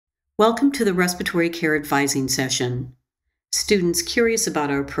Welcome to the Respiratory Care Advising session. Students curious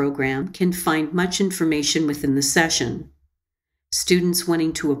about our program can find much information within the session. Students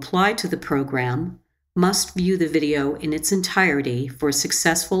wanting to apply to the program must view the video in its entirety for a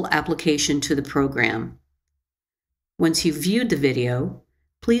successful application to the program. Once you've viewed the video,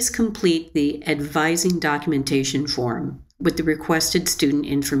 please complete the advising documentation form with the requested student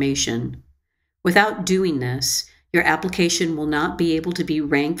information. Without doing this, your application will not be able to be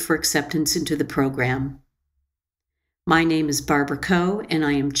ranked for acceptance into the program. My name is Barbara Coe, and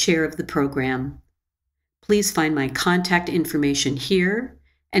I am chair of the program. Please find my contact information here,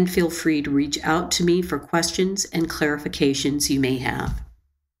 and feel free to reach out to me for questions and clarifications you may have.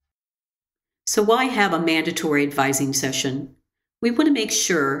 So why have a mandatory advising session? We want to make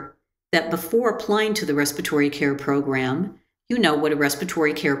sure that before applying to the respiratory care program, you know what a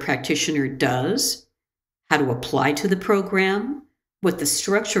respiratory care practitioner does, how to apply to the program, what the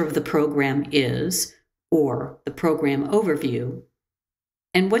structure of the program is, or the program overview,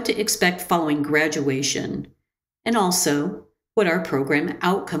 and what to expect following graduation, and also what our program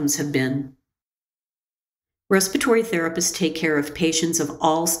outcomes have been. Respiratory therapists take care of patients of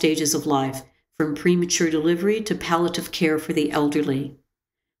all stages of life, from premature delivery to palliative care for the elderly.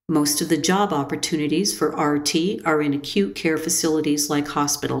 Most of the job opportunities for RT are in acute care facilities like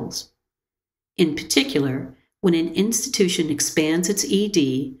hospitals. In particular, when an institution expands its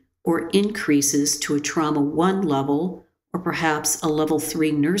ED or increases to a Trauma 1 level or perhaps a Level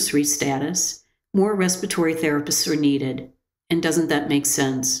 3 nursery status, more respiratory therapists are needed. And doesn't that make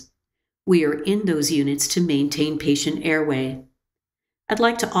sense? We are in those units to maintain patient airway. I'd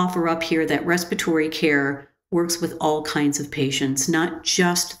like to offer up here that respiratory care works with all kinds of patients, not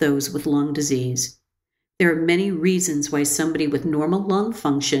just those with lung disease. There are many reasons why somebody with normal lung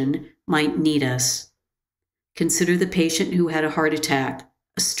function might need us. Consider the patient who had a heart attack,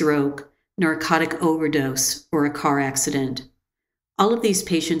 a stroke, narcotic overdose, or a car accident. All of these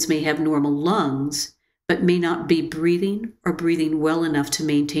patients may have normal lungs, but may not be breathing or breathing well enough to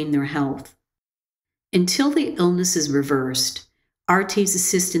maintain their health. Until the illness is reversed, RTs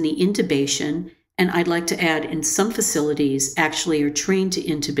assist in the intubation, and I'd like to add in some facilities actually are trained to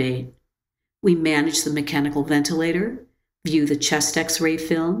intubate. We manage the mechanical ventilator, view the chest X-ray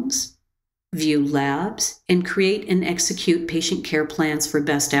films, view labs, and create and execute patient care plans for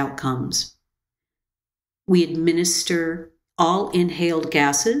best outcomes. We administer all inhaled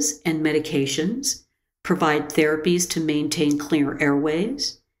gases and medications, provide therapies to maintain clear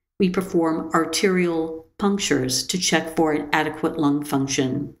airways. We perform arterial punctures to check for an adequate lung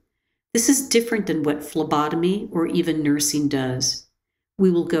function. This is different than what phlebotomy or even nursing does. We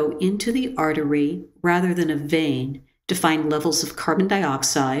will go into the artery rather than a vein to find levels of carbon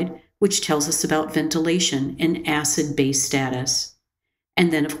dioxide, which tells us about ventilation and acid-base status.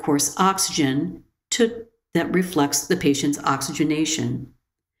 And then, of course, oxygen that reflects the patient's oxygenation.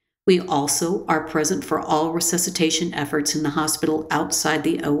 We also are present for all resuscitation efforts in the hospital outside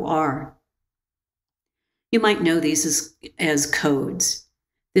the OR. You might know these as codes.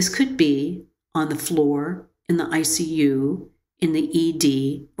 This could be on the floor, in the ICU, in the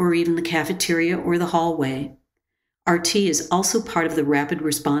ED, or even the cafeteria or the hallway. RT is also part of the rapid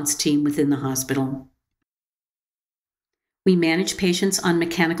response team within the hospital. We manage patients on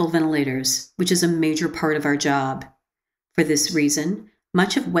mechanical ventilators, which is a major part of our job. For this reason,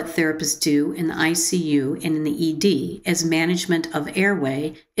 much of what therapists do in the ICU and in the ED as management of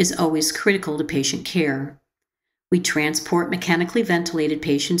airway is always critical to patient care. We transport mechanically ventilated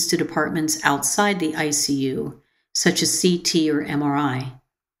patients to departments outside the ICU, such as CT or MRI.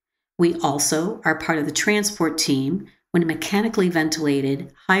 We also are part of the transport team when a mechanically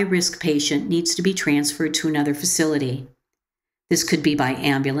ventilated, high-risk patient needs to be transferred to another facility. This could be by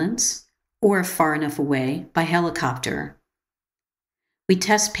ambulance or, far enough away, by helicopter. We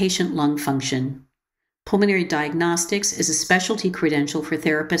test patient lung function. Pulmonary diagnostics is a specialty credential for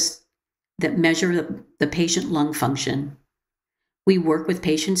therapists that measure the patient lung function. We work with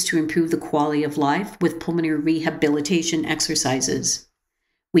patients to improve the quality of life with pulmonary rehabilitation exercises.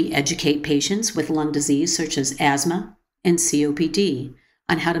 We educate patients with lung disease such as asthma and COPD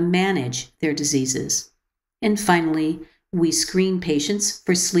on how to manage their diseases. And finally, we screen patients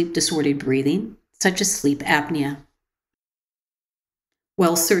for sleep-disordered breathing, such as sleep apnea.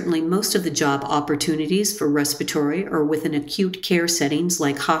 While certainly most of the job opportunities for respiratory are within acute care settings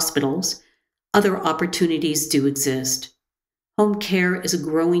like hospitals, other opportunities do exist. Home care is a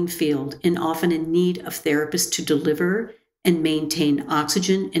growing field and often in need of therapists to deliver and maintain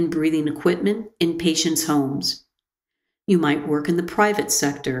oxygen and breathing equipment in patients' homes. You might work in the private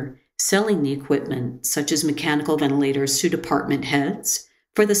sector, selling the equipment, such as mechanical ventilators, to department heads,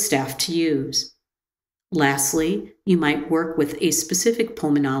 for the staff to use. Lastly, you might work with a specific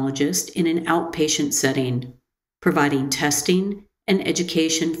pulmonologist in an outpatient setting, providing testing and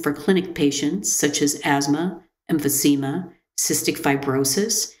education for clinic patients such as asthma, emphysema, cystic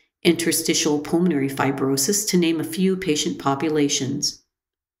fibrosis, interstitial pulmonary fibrosis, to name a few patient populations.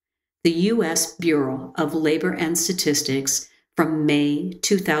 The U.S. Bureau of Labor and Statistics from May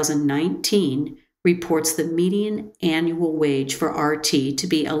 2019 reports the median annual wage for RT to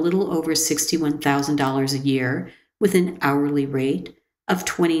be a little over $61,000 a year, with an hourly rate of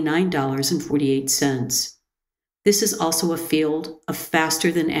 $29.48. This is also a field of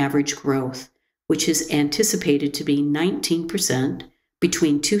faster than average growth, which is anticipated to be 19%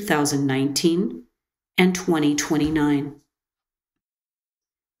 between 2019 and 2029.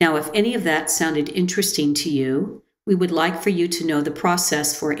 Now, if any of that sounded interesting to you, we would like for you to know the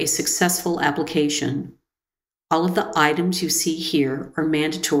process for a successful application. All of the items you see here are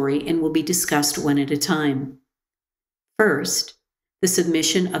mandatory and will be discussed one at a time. First, the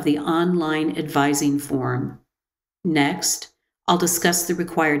submission of the online advising form. Next, I'll discuss the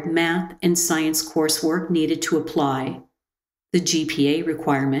required math and science coursework needed to apply, the GPA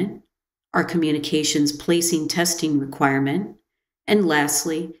requirement, our communications placing testing requirement, and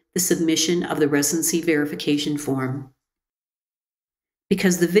lastly, the submission of the residency verification form.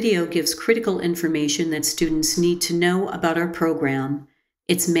 Because the video gives critical information that students need to know about our program,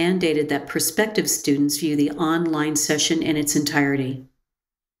 it's mandated that prospective students view the online session in its entirety.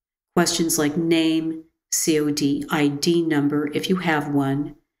 Questions like name, COD ID number if you have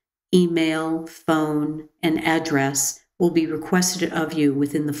one, email, phone, and address will be requested of you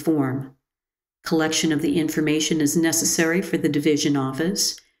within the form. Collection of the information is necessary for the division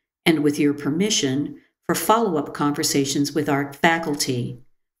office, and with your permission, for follow-up conversations with our faculty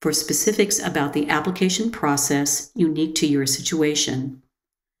for specifics about the application process unique to your situation.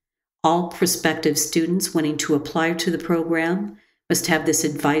 All prospective students wanting to apply to the program must have this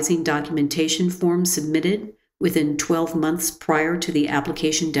advising documentation form submitted within 12 months prior to the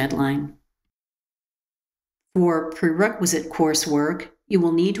application deadline. For prerequisite coursework, you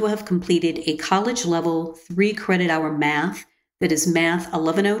will need to have completed a college-level 3-credit-hour math that is Math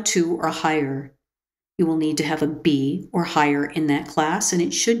 1102 or higher. You will need to have a B or higher in that class, and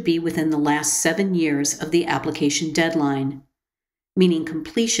it should be within the last 7 years of the application deadline, meaning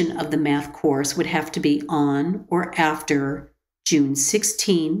completion of the math course would have to be on or after June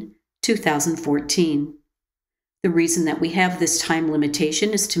 16, 2014. The reason that we have this time limitation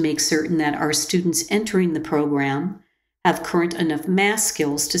is to make certain that our students entering the program have current enough math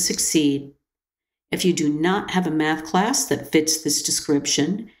skills to succeed. If you do not have a math class that fits this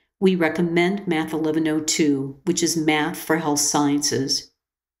description, we recommend Math 1102, which is Math for Health Sciences.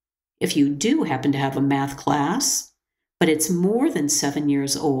 If you do happen to have a math class, but it's more than 7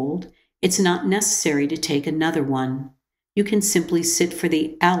 years old, it's not necessary to take another one. You can simply sit for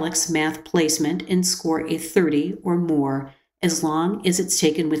the ALEX math placement and score a 30 or more, as long as it's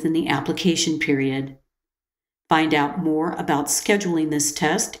taken within the application period. Find out more about scheduling this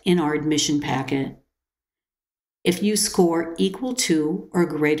test in our admission packet. If you score equal to or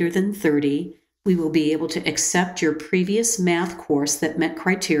greater than 30, we will be able to accept your previous math course that met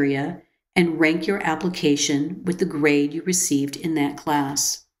criteria and rank your application with the grade you received in that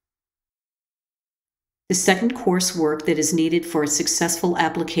class. The second coursework that is needed for a successful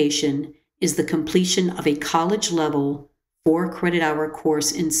application is the completion of a college-level 4-credit-hour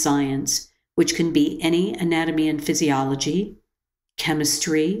course in science, which can be any anatomy and physiology,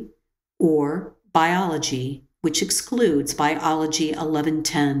 chemistry, or biology, which excludes Biology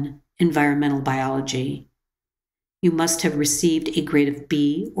 1110, Environmental Biology. You must have received a grade of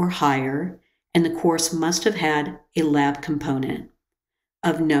B or higher, and the course must have had a lab component.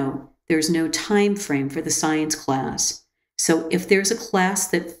 Of note, there is no time frame for the science class, so if there's a class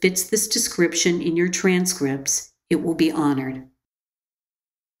that fits this description in your transcripts, it will be honored.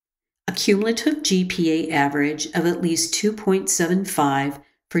 A cumulative GPA average of at least 2.75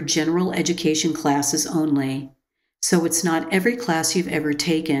 for general education classes only. So it's not every class you've ever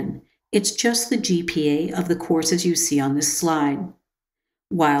taken, it's just the GPA of the courses you see on this slide.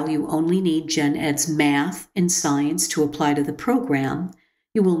 While you only need Gen Ed's math and science to apply to the program,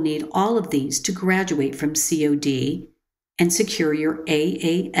 you will need all of these to graduate from COD and secure your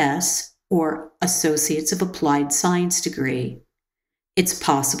AAS, or Associates of Applied Science degree. It's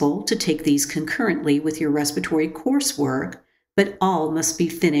possible to take these concurrently with your respiratory coursework, but all must be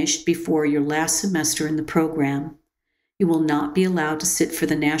finished before your last semester in the program. You will not be allowed to sit for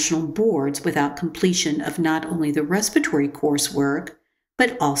the national boards without completion of not only the respiratory coursework,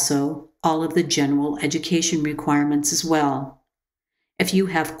 but also all of the general education requirements as well. If you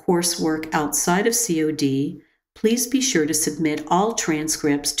have coursework outside of COD, please be sure to submit all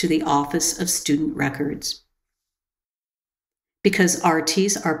transcripts to the Office of Student Records. Because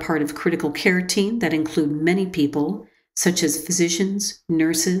RTs are part of critical care team that include many people, such as physicians,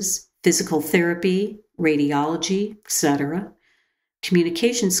 nurses, physical therapy, radiology, etc.,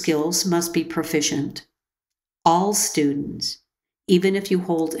 communication skills must be proficient. All students, even if you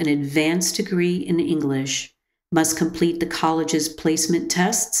hold an advanced degree in English, must complete the college's placement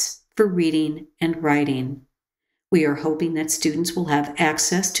tests for reading and writing. We are hoping that students will have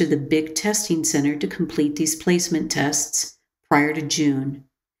access to the big testing center to complete these placement tests prior to June.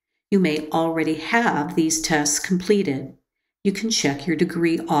 You may already have these tests completed. You can check your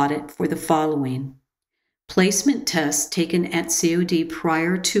degree audit for the following. Placement tests taken at COD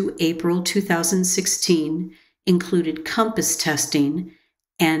prior to April 2016 included compass testing,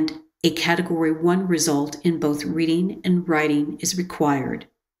 and a Category 1 result in both reading and writing is required.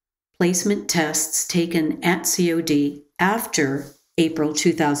 Placement tests taken at COD after April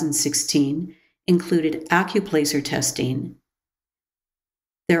 2016 included Accuplacer testing.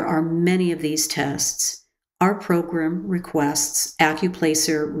 There are many of these tests. Our program requests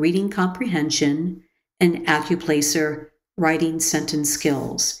Accuplacer reading comprehension and Accuplacer writing sentence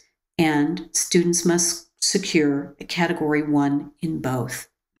skills, and students must secure a Category 1 in both.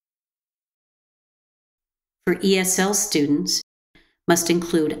 For ESL students, must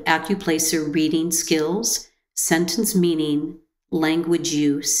include Accuplacer reading skills, sentence meaning, language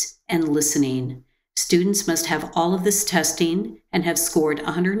use, and listening. Students must have all of this testing and have scored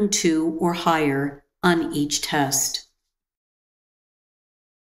 102 or higher on each test.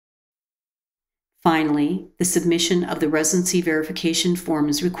 Finally, the submission of the residency verification form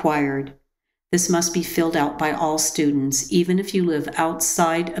is required. This must be filled out by all students, even if you live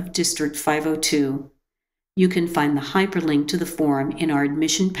outside of District 502. You can find the hyperlink to the form in our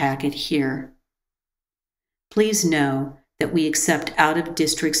admission packet here. Please know that we accept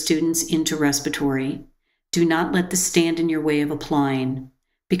out-of-district students into Respiratory. Do not let this stand in your way of applying.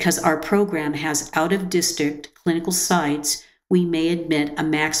 Because our program has out-of-district clinical sites, we may admit a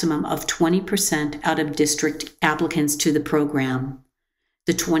maximum of 20% out-of-district applicants to the program.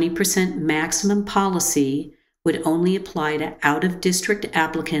 The 20% maximum policy would only apply to out-of-district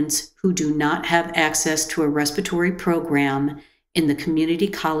applicants who do not have access to a respiratory program in the community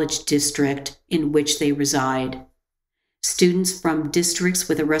college district in which they reside. Students from districts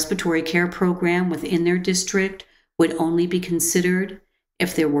with a respiratory care program within their district would only be considered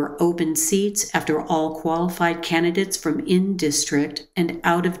if there were open seats after all qualified candidates from in-district and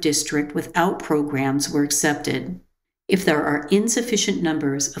out-of-district without programs were accepted. If there are insufficient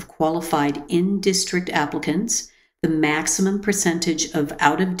numbers of qualified in-district applicants, the maximum percentage of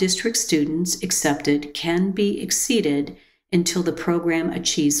out-of-district students accepted can be exceeded until the program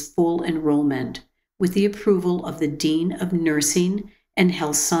achieves full enrollment, with the approval of the Dean of Nursing and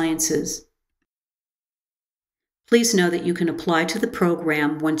Health Sciences. Please know that you can apply to the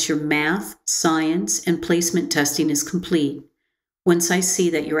program once your math, science, and placement testing is complete. Once I see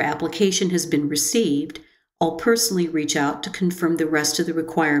that your application has been received, I'll personally reach out to confirm the rest of the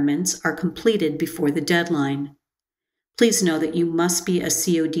requirements are completed before the deadline. Please know that you must be a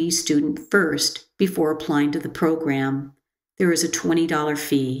COD student first before applying to the program. There is a $20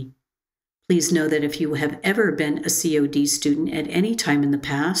 fee. Please know that if you have ever been a COD student at any time in the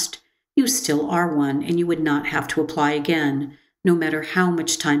past, you still are one and you would not have to apply again, no matter how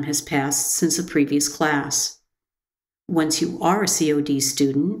much time has passed since a previous class. Once you are a COD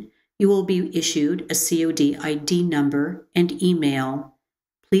student, you will be issued a COD ID number and email.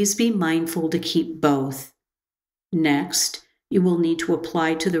 Please be mindful to keep both. Next, you will need to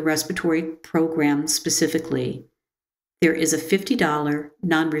apply to the respiratory program specifically. There is a $50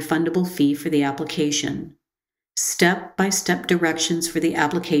 non-refundable fee for the application. Step-by-step directions for the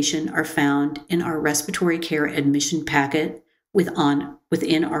application are found in our respiratory care admission packet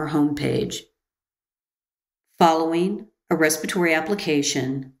within our homepage. Following a respiratory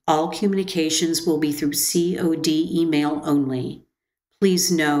application, all communications will be through COD email only.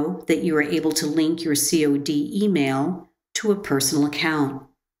 Please know that you are able to link your COD email to a personal account.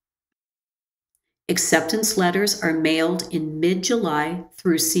 Acceptance letters are mailed in mid-July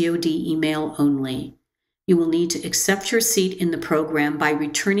through COD email only. You will need to accept your seat in the program by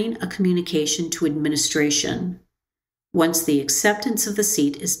returning a communication to administration. Once the acceptance of the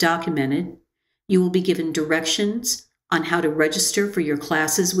seat is documented, you will be given directions on how to register for your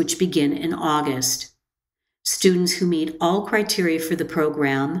classes, which begin in August. Students who meet all criteria for the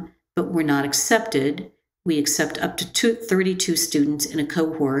program but were not accepted, we accept up to 32 students in a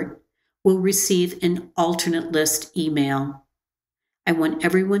cohort, will receive an alternate list email. I want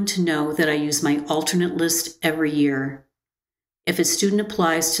everyone to know that I use my alternate list every year. If a student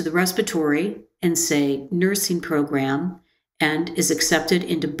applies to the respiratory and, say, nursing program and is accepted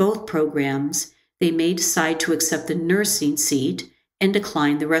into both programs, they may decide to accept the nursing seat and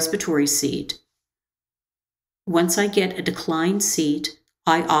decline the respiratory seat. Once I get a declined seat,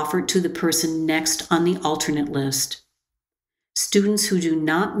 I offer it to the person next on the alternate list. Students who do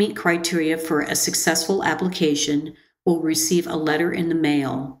not meet criteria for a successful application will receive a letter in the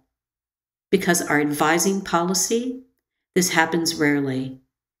mail. Because our advising policy, this happens rarely.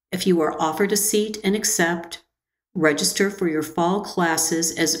 If you are offered a seat and accept, register for your fall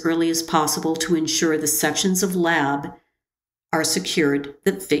classes as early as possible to ensure the sections of lab are secured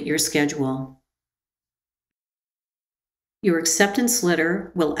that fit your schedule. Your acceptance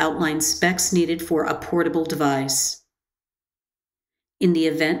letter will outline specs needed for a portable device. In the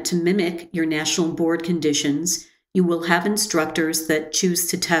event to mimic your national board conditions, you will have instructors that choose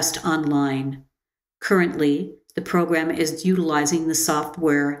to test online. Currently, the program is utilizing the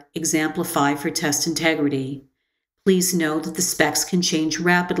software Exemplify for test integrity. Please know that the specs can change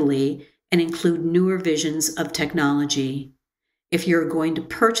rapidly and include newer visions of technology. If you're going to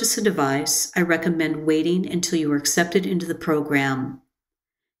purchase a device, I recommend waiting until you are accepted into the program.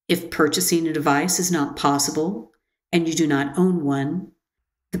 If purchasing a device is not possible and you do not own one,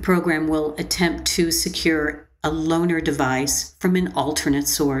 the program will attempt to secure a loaner device from an alternate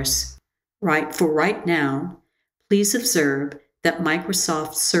source. Right now, please observe that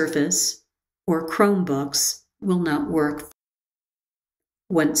Microsoft Surface or Chromebooks will not work.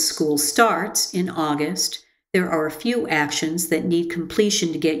 Once school starts in August, there are a few actions that need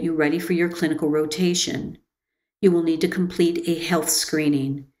completion to get you ready for your clinical rotation. You will need to complete a health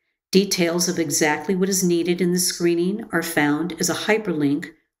screening. Details of exactly what is needed in the screening are found as a hyperlink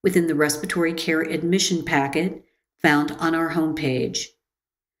within the respiratory care admission packet found on our homepage.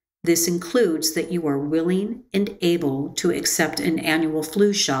 This includes that you are willing and able to accept an annual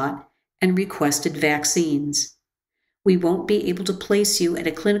flu shot and requested vaccines. We won't be able to place you at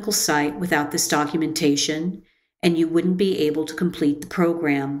a clinical site without this documentation, and you wouldn't be able to complete the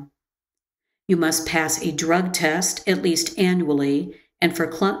program. You must pass a drug test at least annually and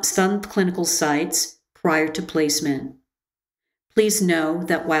for some clinical sites prior to placement. Please know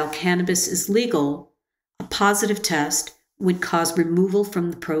that while cannabis is legal, a positive test would cause removal from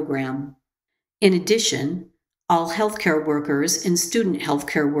the program. In addition, all healthcare workers and student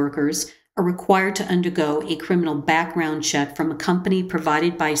healthcare workers are required to undergo a criminal background check from a company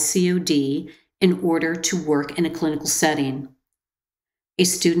provided by COD in order to work in a clinical setting. A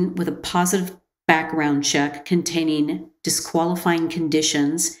student with a positive background check containing disqualifying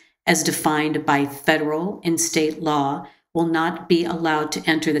conditions as defined by federal and state law will not be allowed to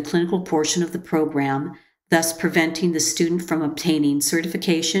enter the clinical portion of the program, thus preventing the student from obtaining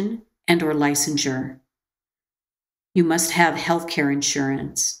certification and/or licensure. You must have healthcare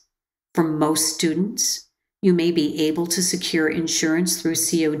insurance. For most students, you may be able to secure insurance through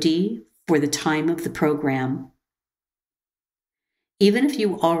COD for the time of the program. Even if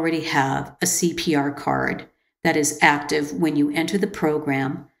you already have a CPR card that is active when you enter the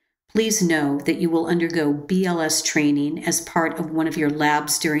program, please know that you will undergo BLS training as part of one of your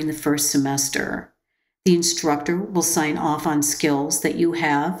labs during the first semester. The instructor will sign off on skills that you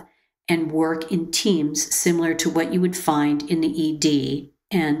have and work in teams similar to what you would find in the ED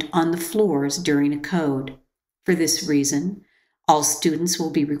and on the floors during a code. For this reason, all students will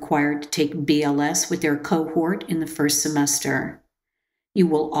be required to take BLS with their cohort in the first semester. You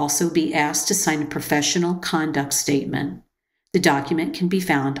will also be asked to sign a professional conduct statement. The document can be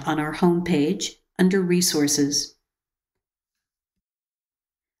found on our homepage under Resources.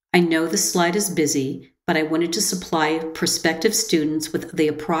 I know the slide is busy, but I wanted to supply prospective students with the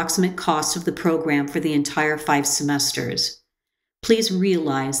approximate cost of the program for the entire 5 semesters. Please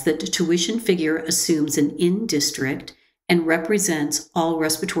realize that the tuition figure assumes an in-district and represents all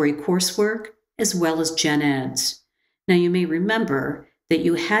respiratory coursework as well as gen eds. Now you may remember that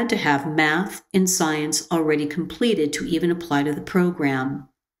you had to have math and science already completed to even apply to the program.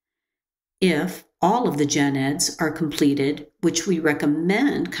 If all of the gen eds are completed, which we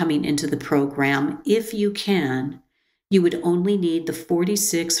recommend coming into the program if you can, you would only need the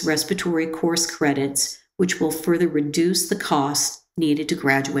 46 respiratory course credits, which will further reduce the costs needed to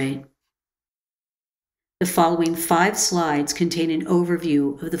graduate. The following 5 slides contain an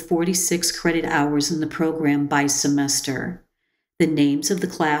overview of the 46 credit hours in the program by semester. The names of the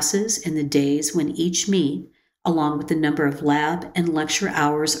classes and the days when each meet, along with the number of lab and lecture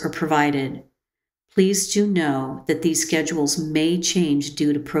hours, are provided. Please do know that these schedules may change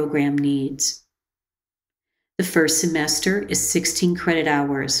due to program needs. The first semester is 16 credit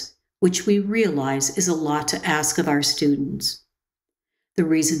hours, which we realize is a lot to ask of our students. The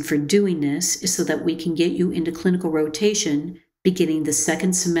reason for doing this is so that we can get you into clinical rotation beginning the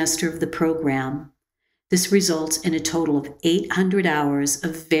second semester of the program. This results in a total of 800 hours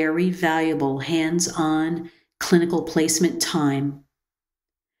of very valuable hands-on clinical placement time.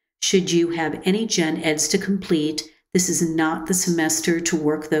 Should you have any gen eds to complete, this is not the semester to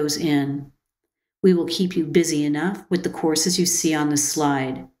work those in. We will keep you busy enough with the courses you see on the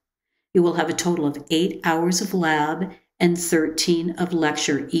slide. You will have a total of 8 hours of lab and 13 of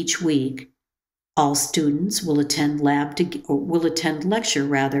lecture each week. All students will attend lecture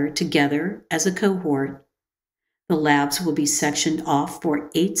together as a cohort. The labs will be sectioned off for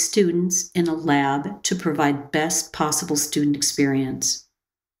 8 students in a lab to provide best possible student experience.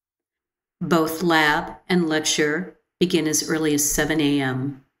 Both lab and lecture begin as early as 7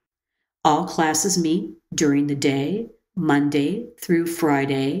 a.m. All classes meet during the day, Monday through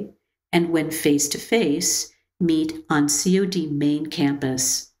Friday, and when face-to-face, meet on COD main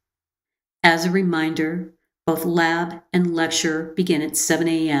campus. As a reminder, both lab and lecture begin at 7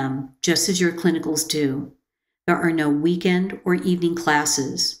 a.m., just as your clinicals do. There are no weekend or evening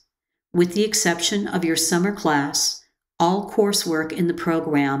classes. With the exception of your summer class, all coursework in the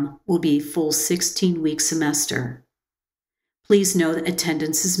program will be a full 16-week semester. Please know that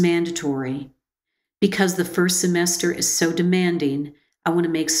attendance is mandatory. Because the first semester is so demanding, I want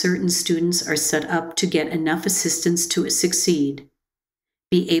to make certain students are set up to get enough assistance to succeed.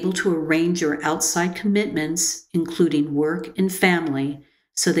 Be able to arrange your outside commitments, including work and family,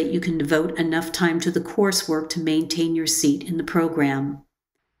 so that you can devote enough time to the coursework to maintain your seat in the program.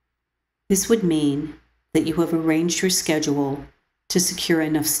 This would mean that you have arranged your schedule to secure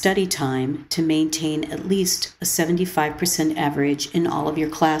enough study time to maintain at least a 75% average in all of your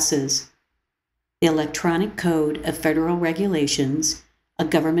classes. The Electronic Code of Federal Regulations, a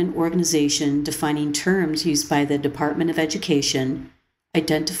government organization defining terms used by the Department of Education,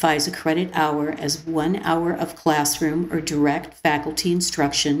 identifies a credit hour as 1 hour of classroom or direct faculty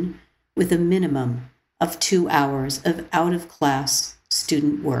instruction with a minimum of 2 hours of out-of-class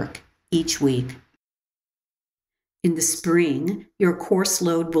student work each week. In the spring, your course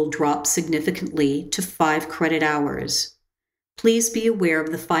load will drop significantly to 5 credit hours. Please be aware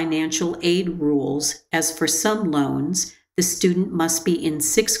of the financial aid rules, as for some loans, the student must be in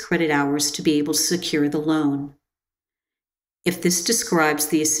 6 credit hours to be able to secure the loan. If this describes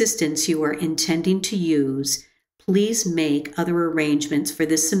the assistance you are intending to use, please make other arrangements for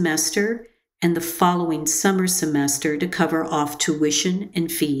this semester and the following summer semester to cover off tuition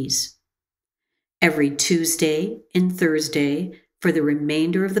and fees. Every Tuesday and Thursday for the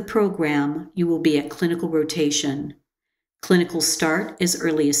remainder of the program, you will be at clinical rotation. Clinicals start as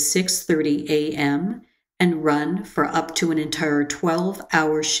early as 6:30 a.m. and run for up to an entire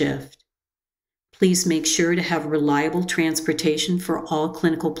 12-hour shift. Please make sure to have reliable transportation for all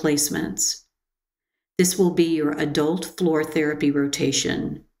clinical placements. This will be your adult floor therapy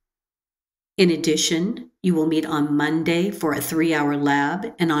rotation. In addition, you will meet on Monday for a 3-hour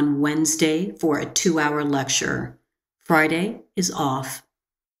lab and on Wednesday for a 2-hour lecture. Friday is off.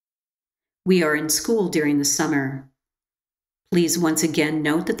 We are in school during the summer. Please once again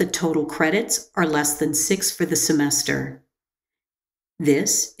note that the total credits are less than 6 for the semester.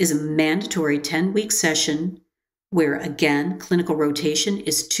 This is a mandatory 10-week session where, again, clinical rotation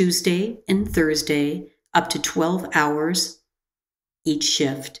is Tuesday and Thursday up to 12 hours each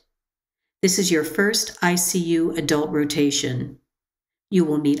shift. This is your first ICU adult rotation. You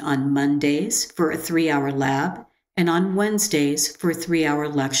will meet on Mondays for a 3-hour lab and on Wednesdays for a 3-hour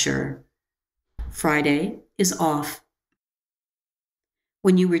lecture. Friday is off.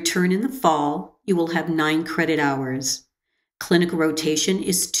 When you return in the fall, you will have 9 credit hours. Clinical rotation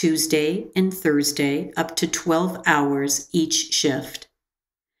is Tuesday and Thursday up to 12 hours each shift.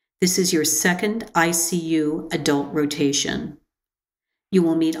 This is your second ICU adult rotation. You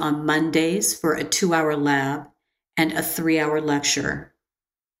will meet on Mondays for a 2-hour lab and a 3-hour lecture.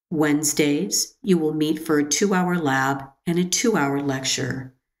 Wednesdays, you will meet for a 2-hour lab and a 2-hour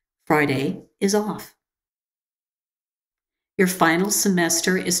lecture. Friday is off. Your final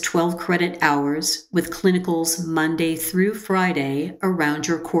semester is 12 credit hours with clinicals Monday through Friday around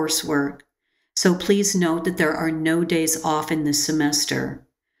your coursework. So please note that there are no days off in this semester.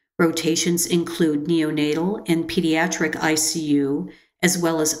 Rotations include neonatal and pediatric ICU, as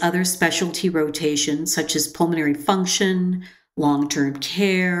well as other specialty rotations such as pulmonary function, long-term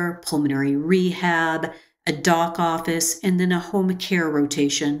care, pulmonary rehab, a doc office, and then a home care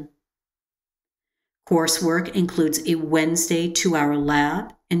rotation. Coursework includes a Wednesday 2-hour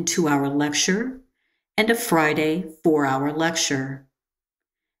lab and 2-hour lecture, and a Friday 4-hour lecture,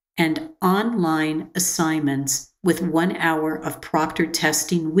 and online assignments with 1 hour of proctored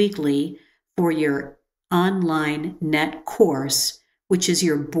testing weekly for your online NET course, which is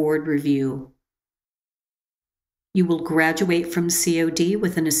your board review. You will graduate from COD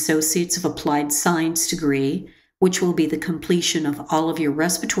with an Associates of Applied Science degree, which will be the completion of all of your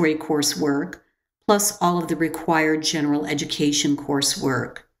respiratory coursework, plus all of the required general education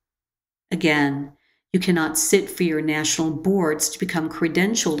coursework. Again, you cannot sit for your national boards to become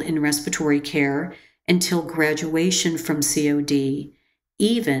credentialed in respiratory care until graduation from COD,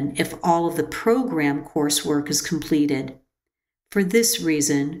 even if all of the program coursework is completed. For this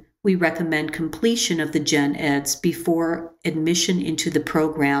reason, we recommend completion of the Gen Eds before admission into the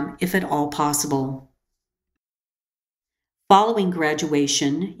program, if at all possible. Following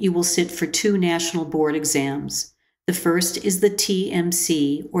graduation, you will sit for 2 national board exams. The first is the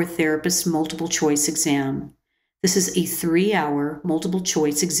TMC, or Therapist Multiple Choice Exam. This is a 3-hour multiple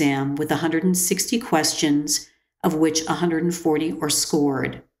choice exam with 160 questions, of which 140 are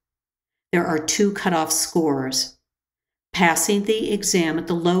scored. There are 2 cutoff scores. Passing the exam at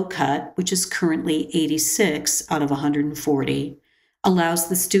the low cut, which is currently 86 out of 140, allows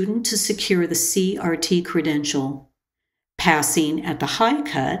the student to secure the CRT credential. Passing at the high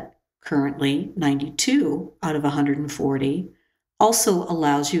cut, currently 92 out of 140, also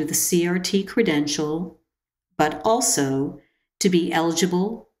allows you the CRT credential, but also to be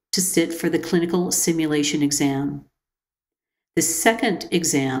eligible to sit for the clinical simulation exam. The second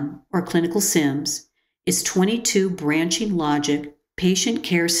exam, or clinical sims, is 22 branching logic patient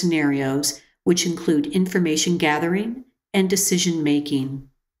care scenarios, which include information gathering and decision making.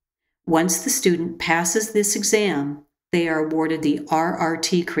 Once the student passes this exam, they are awarded the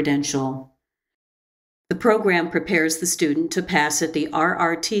RRT credential. The program prepares the student to pass at the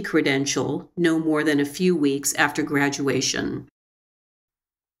RRT credential no more than a few weeks after graduation.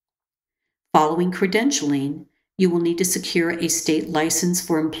 Following credentialing, you will need to secure a state license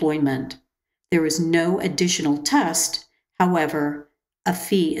for employment. There is no additional test, however, a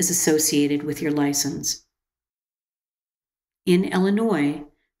fee is associated with your license. In Illinois,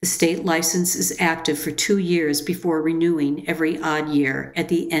 the state license is active for 2 years before renewing every odd year at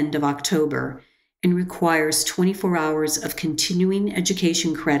the end of October and requires 24 hours of continuing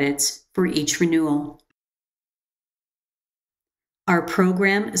education credits for each renewal. Our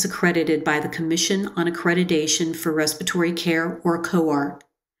program is accredited by the Commission on Accreditation for Respiratory Care, or COARC.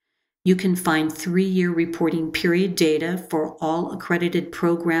 You can find 3-year reporting period data for all accredited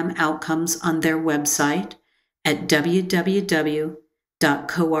program outcomes on their website at www.coarc.com.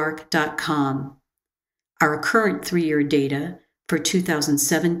 Our current 3-year data for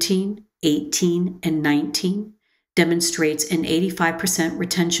 2017, 18, and 19 demonstrates an 85%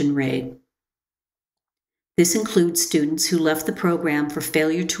 retention rate. This includes students who left the program for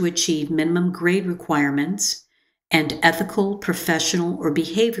failure to achieve minimum grade requirements and ethical, professional, or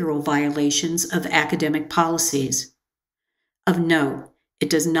behavioral violations of academic policies. Of note, it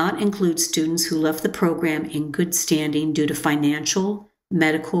does not include students who left the program in good standing due to financial,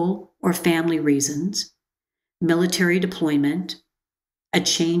 medical, or family reasons, military deployment, a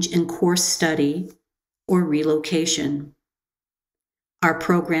change in course study, or relocation. Our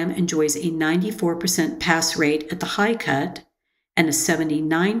program enjoys a 94% pass rate at the high cut and a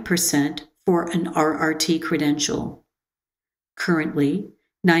 79% for an RRT credential. Currently,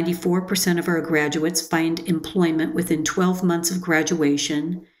 94% of our graduates find employment within 12 months of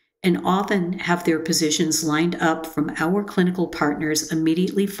graduation and often have their positions lined up from our clinical partners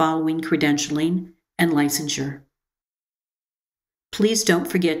immediately following credentialing and licensure. Please don't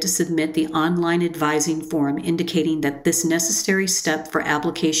forget to submit the online advising form indicating that this necessary step for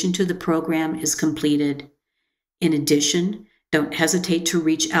application to the program is completed. In addition, don't hesitate to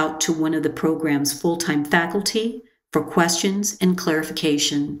reach out to one of the program's full-time faculty for questions and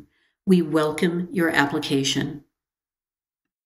clarification. We welcome your application.